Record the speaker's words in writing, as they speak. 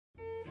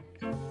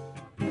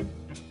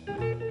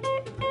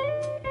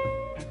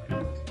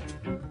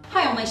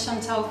I'm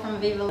Leigh-Chantelle from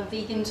Viva la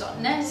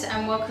Vegan.net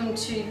and welcome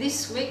to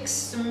this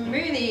week's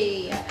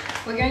smoothie.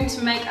 We're going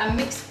to make a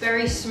mixed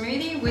berry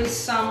smoothie with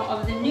some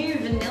of the new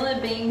Vanilla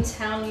Bean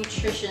Town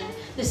Nutrition.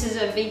 This is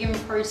a vegan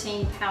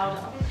protein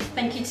powder.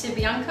 Thank you to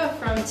Bianca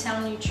from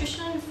Town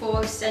Nutrition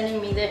for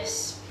sending me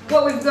this.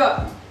 What we've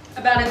got,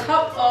 about a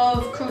cup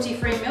of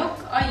cruelty-free milk.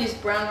 I use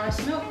brown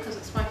rice milk because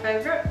it's my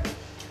favourite.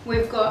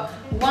 We've got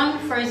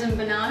 1 frozen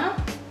banana.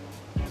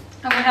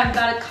 And we have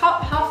about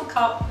half a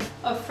cup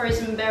of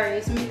frozen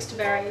berries, mixed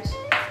berries.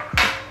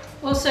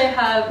 Also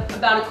have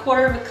about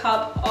 1/4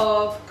 cup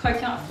of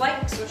coconut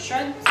flakes or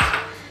shreds.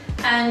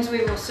 And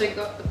we've also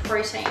got the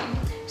protein.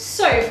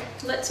 So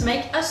let's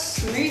make a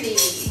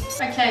smoothie.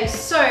 Okay,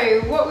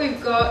 so what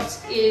we've got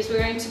is we're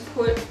going to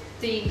put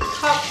the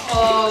cup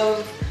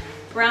of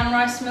brown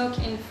rice milk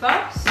in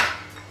first.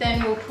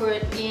 Then we'll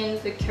put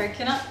in the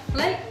coconut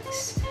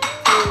flakes.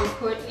 We'll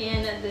put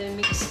in the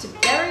mixed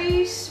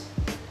berries.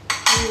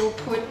 We will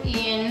put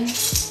in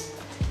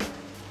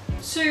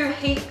 2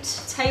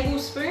 heaped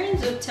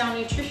tablespoons of Town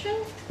Nutrition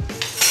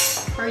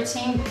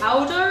protein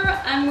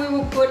powder, and we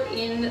will put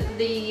in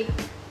the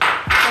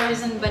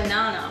frozen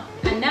banana.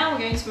 And now we're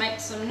going to make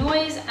some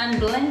noise and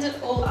blend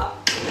it all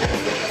up.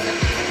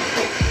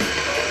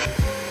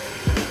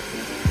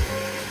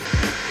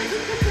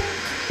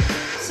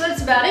 So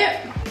that's about it.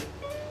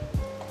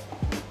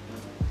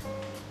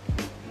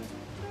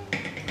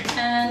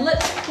 And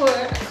let's put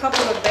a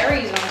couple of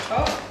berries on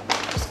top,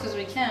 just because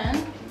we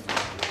can,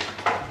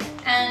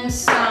 and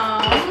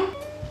some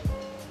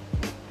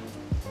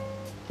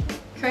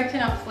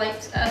coconut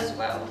flakes as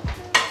well.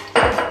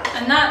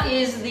 And that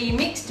is the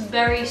mixed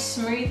berry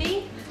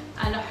smoothie,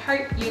 and I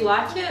hope you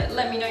like it.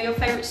 Let me know your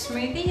favourite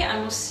smoothie,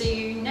 and we'll see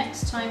you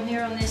next time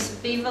here on this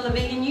Viva la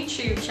Vegan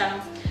YouTube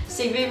channel.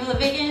 See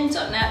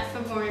vivalavegan.net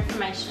for more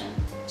information.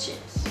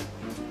 Cheers.